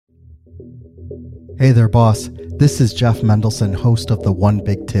Hey there, boss. This is Jeff Mendelson, host of the One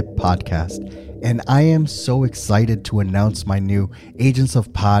Big Tip podcast, and I am so excited to announce my new Agents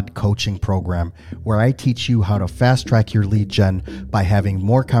of Pod coaching program, where I teach you how to fast track your lead gen by having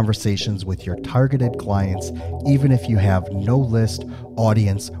more conversations with your targeted clients, even if you have no list,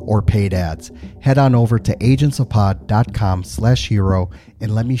 audience, or paid ads. Head on over to agentsofpod.com/hero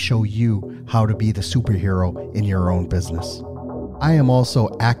and let me show you how to be the superhero in your own business. I am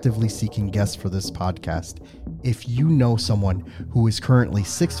also actively seeking guests for this podcast. If you know someone who is currently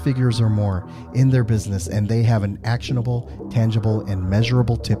 6 figures or more in their business and they have an actionable, tangible, and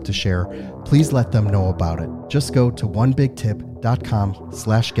measurable tip to share, please let them know about it. Just go to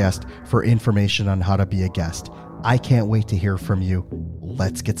onebigtip.com/guest for information on how to be a guest. I can't wait to hear from you.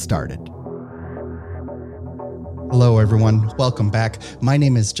 Let's get started. Hello, everyone. Welcome back. My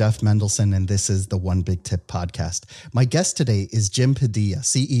name is Jeff Mendelson, and this is the One Big Tip podcast. My guest today is Jim Padilla,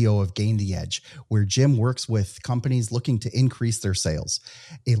 CEO of Gain the Edge, where Jim works with companies looking to increase their sales.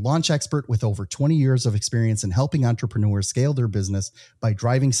 A launch expert with over 20 years of experience in helping entrepreneurs scale their business by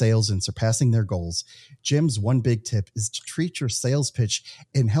driving sales and surpassing their goals, Jim's one big tip is to treat your sales pitch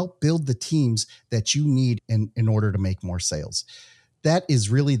and help build the teams that you need in order to make more sales. That is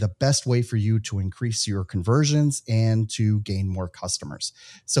really the best way for you to increase your conversions and to gain more customers.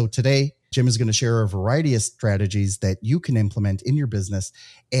 So today, Jim is going to share a variety of strategies that you can implement in your business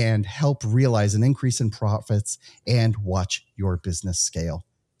and help realize an increase in profits and watch your business scale.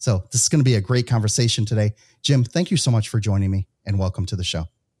 So this is going to be a great conversation today. Jim, thank you so much for joining me and welcome to the show.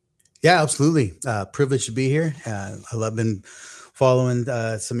 Yeah, absolutely. Privileged to be here. I've been following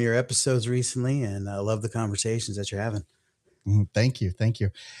some of your episodes recently, and I love the conversations that you're having. Thank you. Thank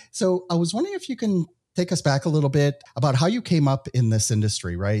you. So I was wondering if you can take us back a little bit about how you came up in this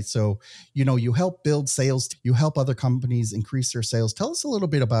industry, right? So, you help build sales, you help other companies increase their sales. Tell us a little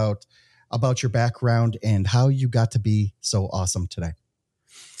bit about your background and how you got to be so awesome today.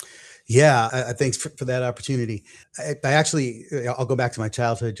 Yeah, thanks for that opportunity. I'll go back to my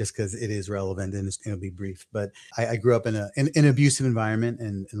childhood just because it is relevant and it'll be brief. But I grew up in an abusive environment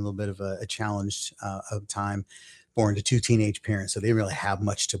and a little bit of a challenged time. Born to 2 teenage parents, so they didn't really have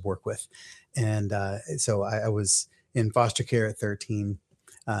much to work with. And so I was in foster care at 13,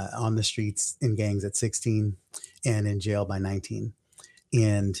 on the streets in gangs at 16, and in jail by 19.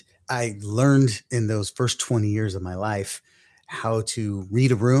 And I learned in those first 20 years of my life how to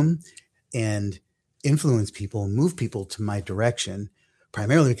read a room and influence people and move people to my direction,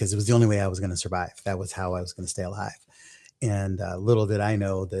 primarily because it was the only way I was going to survive. That was how I was going to stay alive. And little did I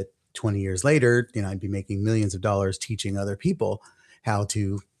know that 20 years later, I'd be making millions of dollars teaching other people how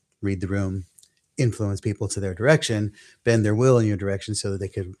to read the room, influence people to their direction, bend their will in your direction so that they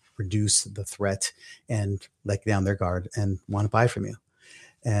could reduce the threat and let down their guard and want to buy from you.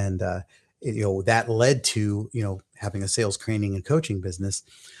 And, that led to, having a sales training and coaching business.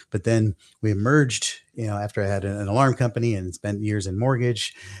 But then we emerged, after I had an alarm company and spent years in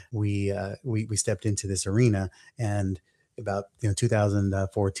mortgage, we stepped into this arena. And about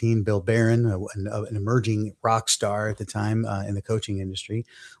 2014, Bill Barron, an emerging rock star at the time in the coaching industry,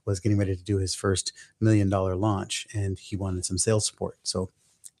 was getting ready to do his first $1 million launch, and he wanted some sales support. So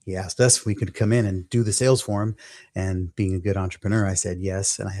he asked us if we could come in and do the sales for him. And being a good entrepreneur, I said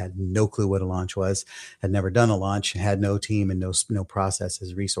yes. And I had no clue what a launch was, had never done a launch, had no team and no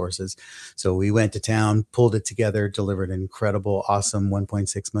processes, resources. So we went to town, pulled it together, delivered an incredible, awesome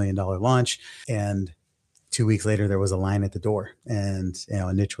 $1.6 million launch. And 2 weeks later, there was a line at the door, and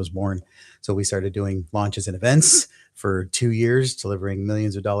a niche was born. So we started doing launches and events for 2 years, delivering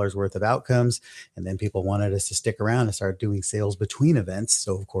millions of dollars worth of outcomes. And then people wanted us to stick around and start doing sales between events.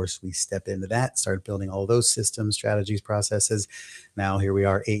 So of course, we stepped into that, started building all those systems, strategies, processes. Now here we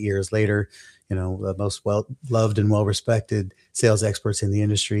are 8 years later, the most well-loved and well-respected sales experts in the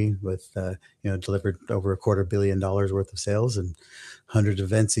industry with, delivered over $250 million worth of sales and hundreds of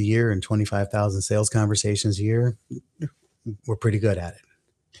events a year and 25,000 sales conversations a year. We're pretty good at it.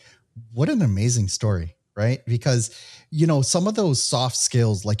 What an amazing story, right? Because, some of those soft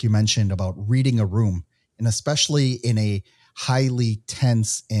skills, like you mentioned about reading a room, and especially in a highly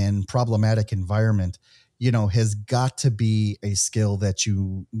tense and problematic environment, has got to be a skill that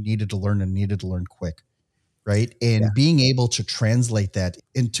you needed to learn quick, right? And being able to translate that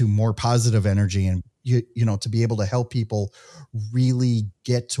into more positive energy and, to be able to help people really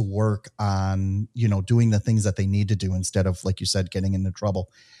get to work on, doing the things that they need to do instead of, like you said, getting into trouble.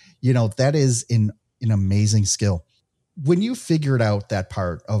 That is an amazing skill. When you figured out that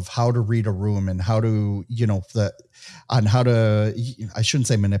part of how to read a room and how to, I shouldn't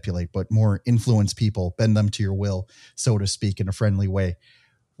say manipulate, but more influence people, bend them to your will, so to speak, in a friendly way.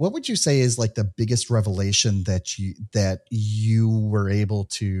 what would you say is like the biggest revelation that you were able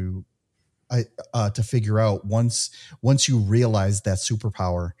to figure out once you realized that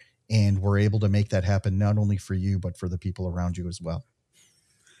superpower and were able to make that happen not only for you but for the people around you as well?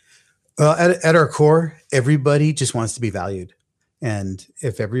 Well, at our core, everybody just wants to be valued. And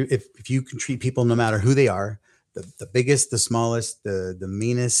if you can treat people no matter who they are, the biggest, the smallest, the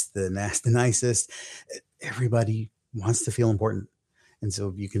meanest, the nicest, everybody wants to feel important. And so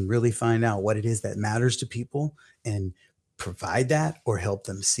if you can really find out what it is that matters to people and provide that or help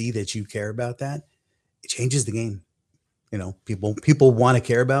them see that you care about that, it changes the game. People want to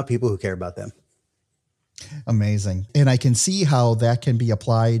care about people who care about them. Amazing. And I can see how that can be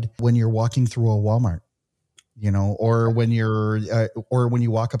applied when you're walking through a Walmart, or when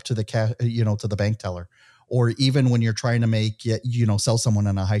you walk up to the to the bank teller, or even when you're trying to sell someone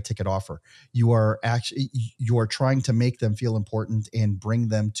on a high ticket offer. You are trying to make them feel important and bring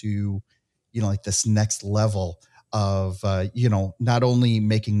them to, like this next level of, not only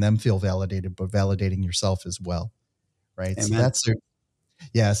making them feel validated, but validating yourself as well. Right. Amen.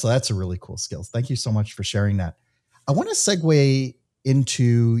 So that's a really cool skill. Thank you so much for sharing that. I want to segue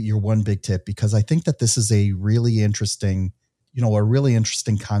into your one big tip, because I think that this is a really interesting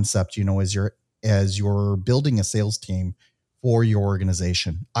concept, as you're building a sales team for your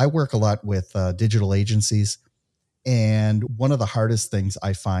organization. I work a lot with digital agencies, and one of the hardest things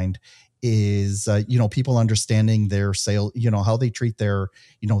I find is, people understanding their sale, how they treat their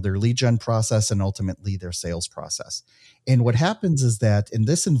lead gen process and ultimately their sales process. And what happens is that in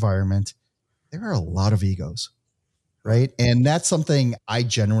this environment, there are a lot of egos, right? And that's something I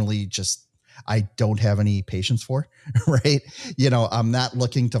don't have any patience for, right? I'm not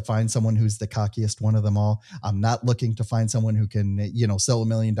looking to find someone who's the cockiest one of them all. I'm not looking to find someone who can, sell $1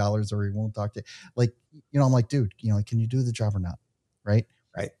 million or he won't talk to, I'm like, dude, can you do the job or not? Right.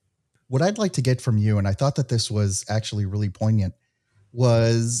 Right. What I'd like to get from you, and I thought that this was actually really poignant,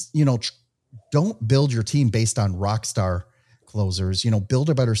 was, don't build your team based on rock star closers. Build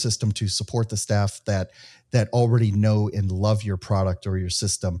a better system to support the staff that already know and love your product or your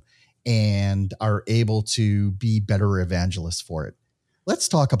system and are able to be better evangelists for it. Let's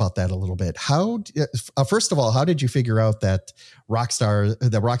talk about that a little bit. First of all, how did you figure out that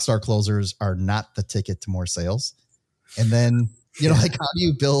the rock star closers are not the ticket to more sales? And then, how do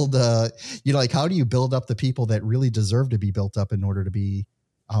you build, how do you build up the people that really deserve to be built up in order to be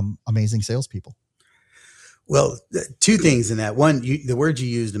amazing salespeople? Well, two things in that. One, the word you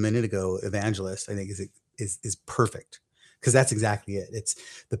used a minute ago, evangelist, I think is perfect, because that's exactly it. It's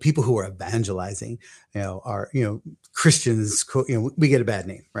the people who are evangelizing, are, Christians, we get a bad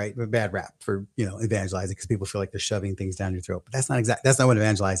name, right? A bad rap for, evangelizing, because people feel like they're shoving things down your throat, but that's not what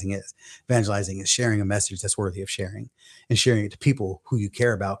evangelizing is. Evangelizing is sharing a message that's worthy of sharing and sharing it to people who you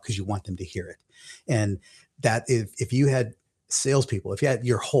care about because you want them to hear it. And that if you had salespeople, if you had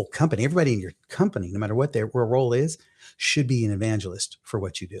your whole company, everybody in your company, no matter what their role is, should be an evangelist for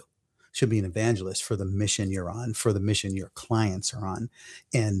what you do, should be an evangelist for the mission you're on, for the mission your clients are on.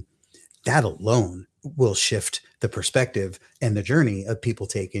 And that alone will shift the perspective and the journey of people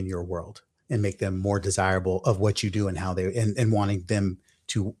take in your world and make them more desirable of what you do and how and wanting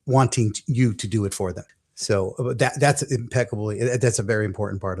you to do it for them. So that's impeccably, that's a very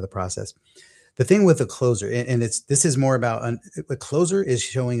important part of the process. The thing with a closer, and this is more about a closer is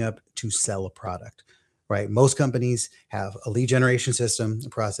showing up to sell a product, right? Most companies have a lead generation system, a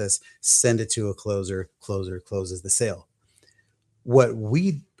process, send it to a closer closes the sale. What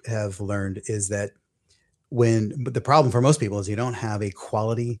we have learned is that but the problem for most people is you don't have a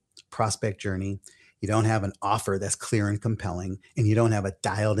quality prospect journey. You don't have an offer that's clear and compelling, and you don't have a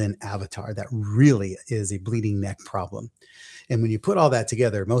dialed in avatar that really is a bleeding neck problem. And when you put all that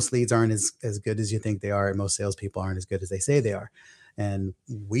together, most leads aren't as good as you think they are, and most salespeople aren't as good as they say they are. And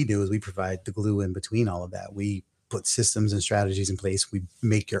we provide the glue in between all of that. We put systems and strategies in place. We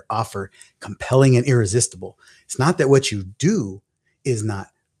make your offer compelling and irresistible. It's not that what you do is not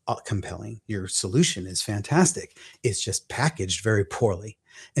compelling. Your solution is fantastic. It's just packaged very poorly.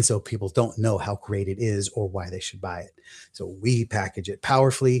 And so people don't know how great it is or why they should buy it. So we package it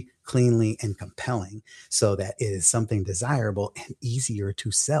powerfully, cleanly, and compelling so that it is something desirable and easier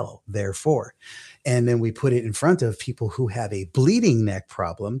to sell, therefore. And then we put it in front of people who have a bleeding neck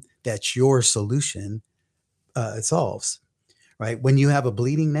problem that your solution solves. Right? When you have a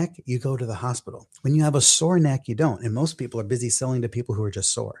bleeding neck, you go to the hospital. When you have a sore neck, you don't. And most people are busy selling to people who are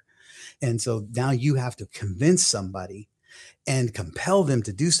just sore. And so now you have to convince somebody and compel them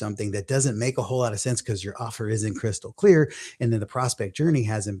to do something that doesn't make a whole lot of sense because your offer isn't crystal clear. And then the prospect journey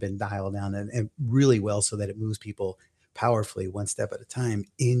hasn't been dialed down and really well so that it moves people powerfully one step at a time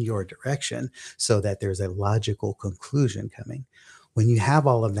in your direction so that there's a logical conclusion coming. When you have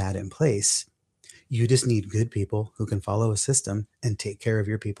all of that in place, you just need good people who can follow a system and take care of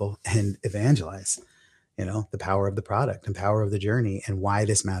your people and evangelize, the power of the product and power of the journey and why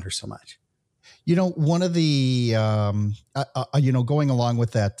this matters so much. One of the, going along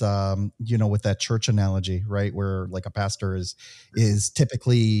with that, with that church analogy, right, where like a pastor is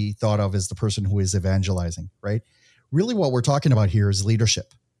typically thought of as the person who is evangelizing, right? Really, what we're talking about here is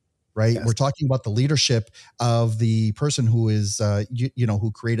leadership, right? Yes. We're talking about the leadership of the person who is,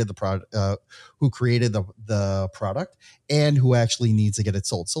 who created the product, the product, and who actually needs to get it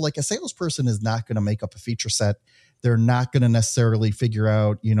sold. So, like a salesperson is not going to make up a feature set. They're not going to necessarily figure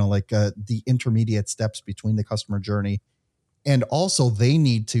out, the intermediate steps between the customer journey. And also they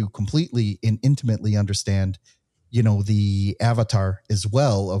need to completely and intimately understand, the avatar as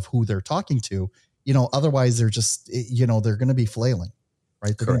well of who they're talking to, otherwise they're just, they're going to be flailing,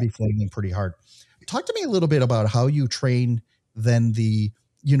 right? They're going to be flailing pretty hard. Talk to me a little bit about how you train then the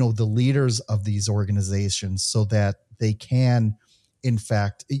leaders of these organizations so that they can, in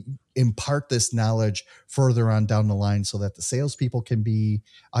fact, impart this knowledge further on down the line so that the salespeople can be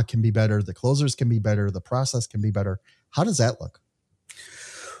better, the closers can be better, the process can be better. How does that look?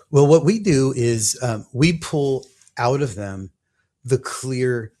 Well, what we do is we pull out of them the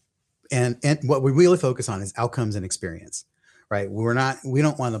clear and what we really focus on is outcomes and experience, right? We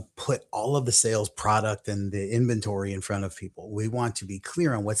don't want to put all of the sales product and the inventory in front of people. We want to be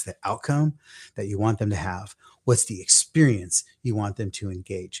clear on what's the outcome that you want them to have. What's the experience you want them to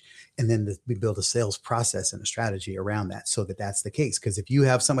engage? And then we build a sales process and a strategy around that so that that's the case. Because if you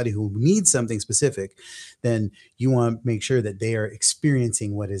have somebody who needs something specific, then you want to make sure that they are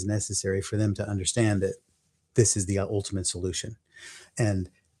experiencing what is necessary for them to understand that this is the ultimate solution. And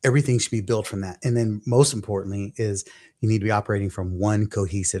everything should be built from that. And then most importantly is you need to be operating from one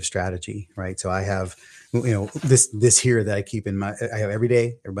cohesive strategy, right? So I have, this here that I keep I have every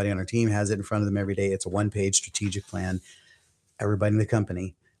day. Everybody on our team has it in front of them every day. It's a 1-page strategic plan. Everybody in the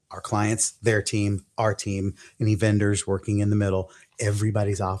company, our clients, their team, our team, any vendors working in the middle,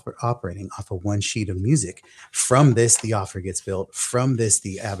 everybody's operating off of one sheet of music. From this, the offer gets built. From this,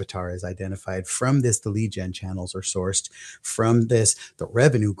 the avatar is identified. From this, the lead gen channels are sourced. From this, the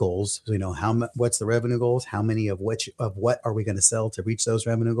revenue goals. What's the revenue goals? How many of what are we going to sell to reach those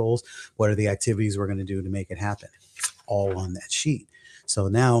revenue goals? What are the activities we're going to do to make it happen? It's all on that sheet. So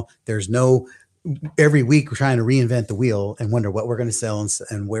now there's no every week we're trying to reinvent the wheel and wonder what we're going to sell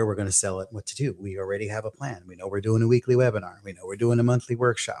and where we're going to sell it, what to do. We already have a plan. We know we're doing a weekly webinar. We know we're doing a monthly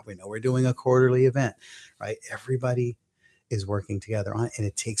workshop. We know we're doing a quarterly event, right? Everybody is working together on it, and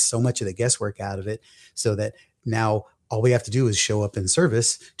it takes so much of the guesswork out of it so that now all we have to do is show up in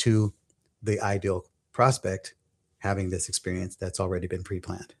service to the ideal prospect having this experience that's already been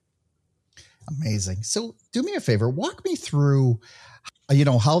pre-planned. Amazing. So do me a favor, walk me through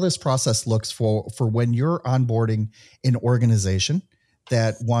how this process looks for when you're onboarding an organization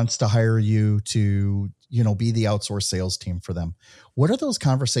that wants to hire you to, be the outsourced sales team for them. What are those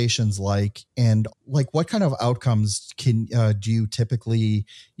conversations like? And like, what kind of outcomes do you typically,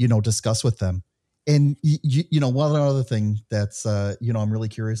 discuss with them? And, one other thing that's, I'm really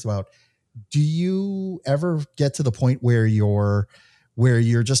curious about, do you ever get to the point where you're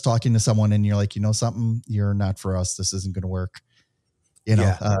just talking to someone and you're like, something, you're not for us. This isn't going to work.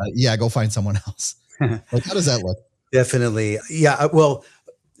 Go find someone else. Like, how does that look? Definitely. Yeah. Well,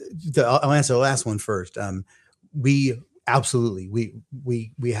 I'll answer the last one first. We absolutely,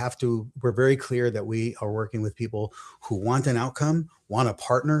 we have to, we're very clear that we are working with people who want an outcome, want to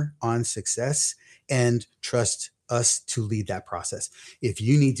partner on success, and trust us to lead that process. If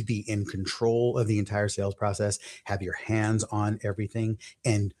you need to be in control of the entire sales process, have your hands on everything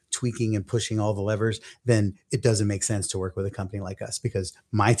and tweaking and pushing all the levers, then it doesn't make sense to work with a company like us, because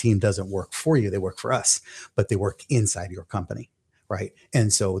my team doesn't work for you. They work for us, but they work inside your company. Right.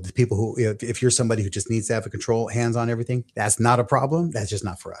 And so the people who, if you're somebody who just needs to have a control, hands on everything, that's not a problem. That's just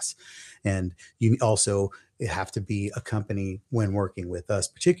not for us. And you also have to be a company, when working with us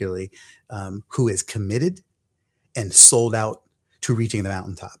particularly, who is committed and sold out to reaching the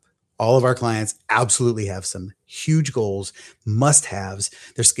mountaintop. All of our clients absolutely have some huge goals, must-haves.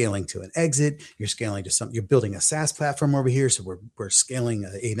 They're scaling to an exit. You're scaling to something. You're building a SaaS platform over here, so we're scaling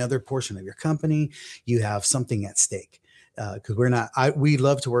another portion of your company. You have something at stake, because we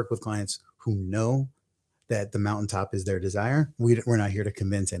love to work with clients who know that the mountaintop is their desire. We're not here to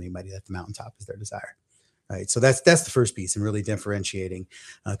convince anybody that the mountaintop is their desire. Right. So that's the first piece, and really differentiating,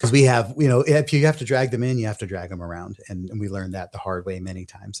 because we have, if you have to drag them in, you have to drag them around. And we learned that the hard way many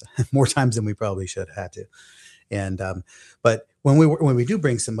times, more times than we probably should have had to. And but when we do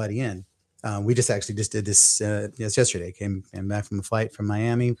bring somebody in, we just actually just did this yesterday. Came back from a flight from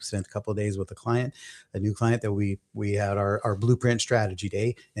Miami. Spent a couple of days with a new client that we had our blueprint strategy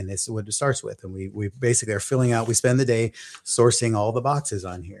day, and this is what it starts with. And we basically are filling out. We spend the day sourcing all the boxes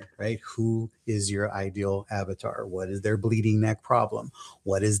on here, right? Who is your ideal avatar? What is their bleeding neck problem?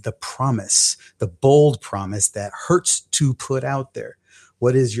 What is the promise, the bold promise that hurts to put out there?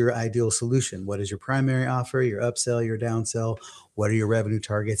 What is your ideal solution? What is your primary offer, your upsell, your downsell? What are your revenue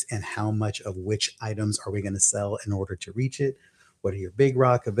targets, and how much of which items are we going to sell in order to reach it? What are your big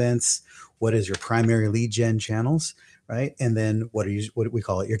rock events? What is your primary lead gen channels, right? And then what do we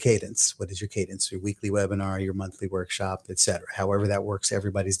call it? Your cadence. What is your cadence? Your weekly webinar, your monthly workshop, etc. However that works,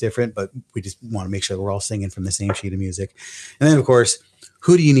 everybody's different, but we just want to make sure we're all singing from the same sheet of music. And then, of course,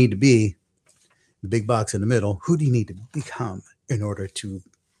 who do you need to be? The big box in the middle. Who do you need to become in order to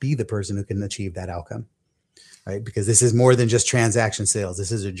be the person who can achieve that outcome? Right? Because this is more than just transaction sales.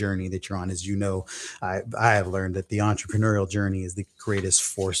 This is a journey that you're on. As you know, I have learned that the entrepreneurial journey is the greatest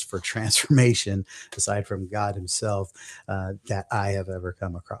force for transformation, aside from God himself, that I have ever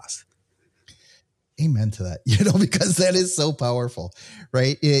come across. Amen to that, because that is so powerful,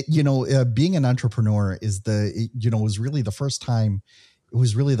 right? Being an entrepreneur was really the first time. It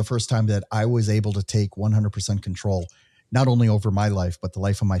was really the first time that I was able to take 100% control, not only over my life, but the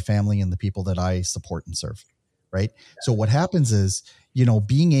life of my family and the people that I support and serve. Right. So what happens is,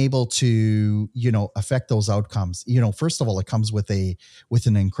 being able to, affect those outcomes, first of all, it comes with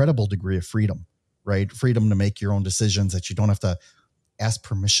an incredible degree of freedom, right? Freedom to make your own decisions, that you don't have to ask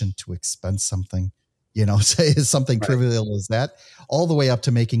permission to expense something, say is something right. Trivial as that, all the way up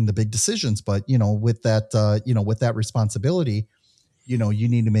to making the big decisions. But, with that responsibility, you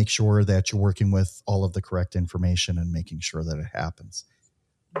need to make sure that you're working with all of the correct information and making sure that it happens.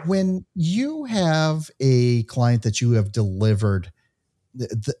 When you have a client that you have delivered,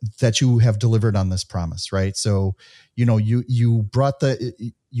 on this promise, right? So, you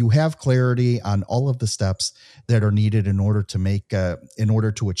have clarity on all of the steps that are needed in order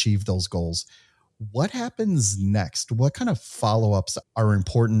to achieve those goals. What happens next? What kind of follow-ups are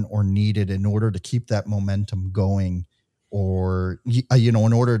important or needed in order to keep that momentum going, or, in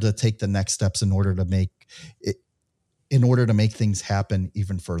order to take the next steps in order to make things happen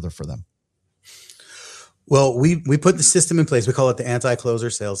even further for them? Well, we put the system in place. We call it the anti-closer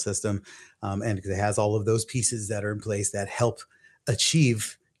sales system. And because it has all of those pieces that are in place that help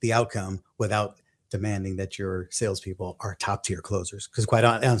achieve the outcome without demanding that your salespeople are top tier closers. Because quite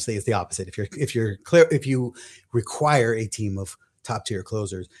honestly, it's the opposite. If you require a team of top tier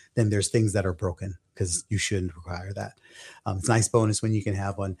closers, then there's things that are broken, because you shouldn't require that. It's a nice bonus when you can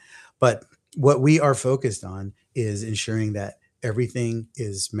have one. But what we are focused on is ensuring that everything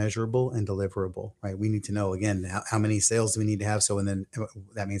is measurable and deliverable, right? We need to know, again, how many sales do we need to have? So, and then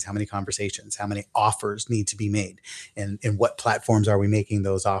that means how many conversations, how many offers need to be made, and what platforms are we making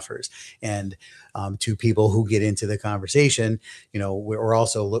those offers? And to people who get into the conversation, we're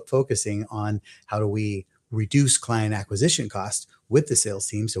also focusing on how do we reduce client acquisition costs with the sales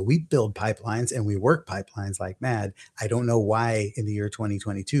team. So we build pipelines and we work pipelines like mad. I don't know why in the year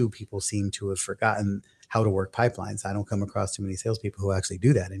 2022, people seem to have forgotten how to work pipelines. I don't come across too many salespeople who actually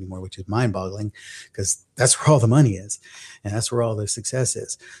do that anymore, which is mind-boggling, because that's where all the money is and that's where all the success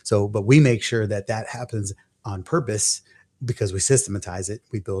is. So, but we make sure that happens on purpose because we systematize it.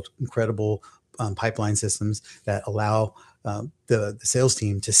 We build incredible pipeline systems that allow the sales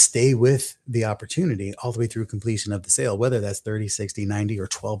team to stay with the opportunity all the way through completion of the sale, whether that's 30, 60, 90, or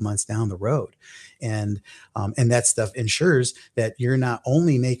 12 months down the road. And that stuff ensures that you're not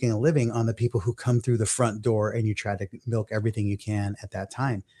only making a living on the people who come through the front door and you try to milk everything you can at that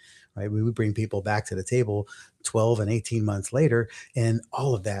time, right? We would bring people back to the table 12 and 18 months later, and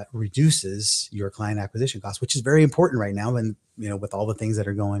all of that reduces your client acquisition costs, which is very important right now. And, with all the things that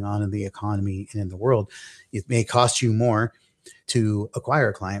are going on in the economy and in the world, it may cost you more to acquire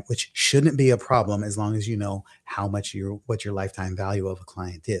a client, which shouldn't be a problem as long as you know what your lifetime value of a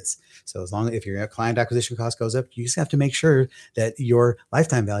client is. So if your client acquisition cost goes up, you just have to make sure that your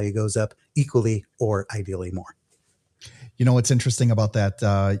lifetime value goes up equally or ideally more. What's interesting about that,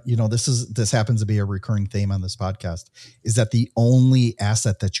 this happens to be a recurring theme on this podcast, is that the only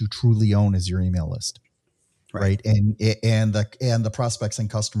asset that you truly own is your email list, right? And the prospects and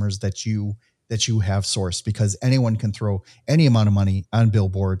customers that you have sourced, because anyone can throw any amount of money on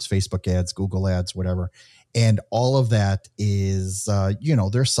billboards, Facebook ads, Google ads, whatever. And all of that is,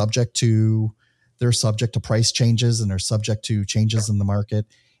 they're subject to price changes, and they're subject to changes in the market.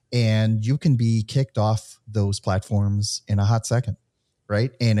 And you can be kicked off those platforms in a hot second,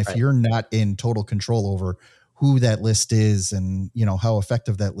 right? And if you're not in total control over who that list is and, how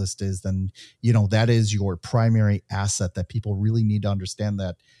effective that list is, then, that is your primary asset that people really need to understand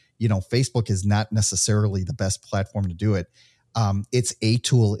that, Facebook is not necessarily the best platform to do it. It's a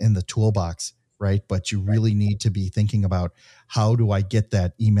tool in the toolbox, right? But you really need to be thinking about, how do I get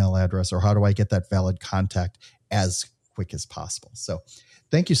that email address, or how do I get that valid contact as quick as possible? So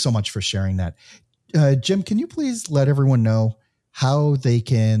thank you so much for sharing that. Jim, can you please let everyone know how they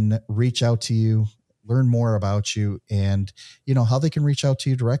can reach out to you, learn more about you, and, how they can reach out to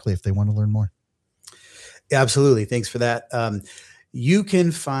you directly if they want to learn more? Yeah, absolutely. Thanks for that. You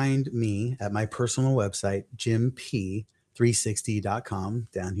can find me at my personal website, jimp360.com,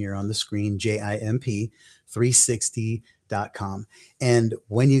 down here on the screen, JIMP360.com. And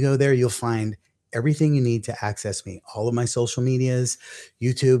when you go there, you'll find everything you need to access me, all of my social medias,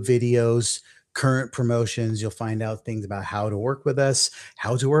 YouTube videos, current promotions. You'll find out things about how to work with us,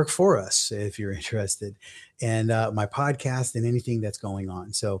 how to work for us, if you're interested, and my podcast and anything that's going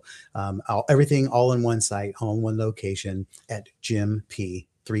on. So everything all in one site, all in one location at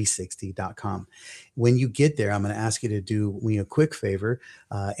jimp360.com. When you get there, I'm going to ask you to do me a quick favor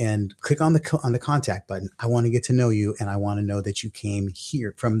and click on the contact button. I want to get to know you, and I want to know that you came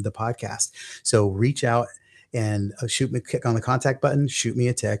here from the podcast. So reach out and click on the contact button, shoot me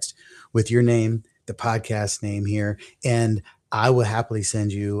a text with your name, the podcast name here, and I will happily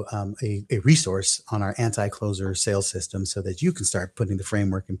send you a resource on our anti-closer sales system so that you can start putting the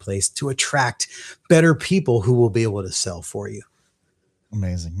framework in place to attract better people who will be able to sell for you.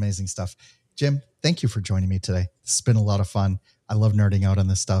 Amazing stuff. Jim, thank you for joining me today. It's been a lot of fun. I love nerding out on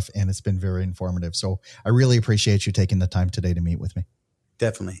this stuff, and it's been very informative. So I really appreciate you taking the time today to meet with me.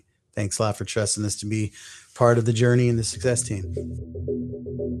 Definitely. Thanks a lot for trusting us to be part of the journey and the success team.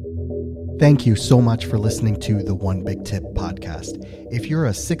 Thank you so much for listening to the One Big Tip podcast. If you're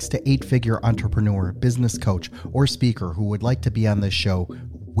a 6 to 8 figure entrepreneur, business coach, or speaker who would like to be on this show,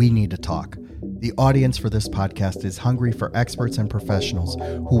 we need to talk. The audience for this podcast is hungry for experts and professionals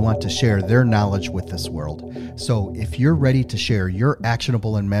who want to share their knowledge with this world. So if you're ready to share your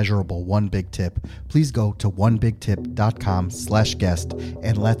actionable and measurable One Big Tip, please go to onebigtip.com/guest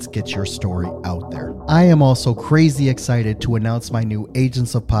and let's get your story out there. I am also crazy excited to announce my new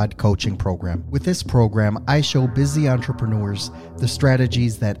Agents of Pod coaching program. With this program, I show busy entrepreneurs the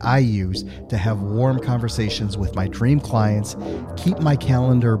strategies that I use to have warm conversations with my dream clients, keep my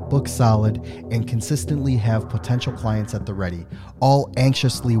calendar booked solid, and consistently have potential clients at the ready, all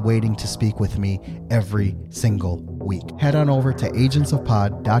anxiously waiting to speak with me every single week. Head on over to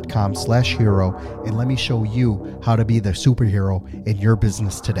agentsofpod.com/hero and let me show you how to be the superhero in your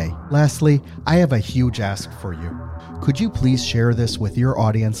business today. Lastly, I have a huge ask for you. Could you please share this with your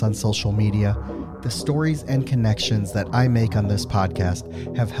audience on social media? The stories and connections that I make on this podcast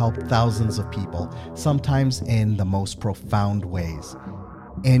have helped thousands of people, sometimes in the most profound ways.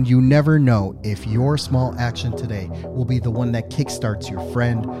 And you never know if your small action today will be the one that kickstarts your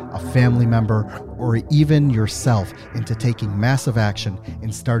friend, a family member, or even yourself into taking massive action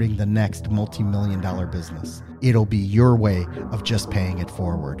and starting the next multi-million-dollar business. It'll be your way of just paying it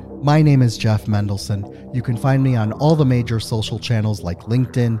forward. My name is Jeff Mendelson. You can find me on all the major social channels like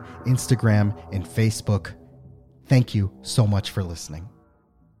LinkedIn, Instagram, and Facebook. Thank you so much for listening.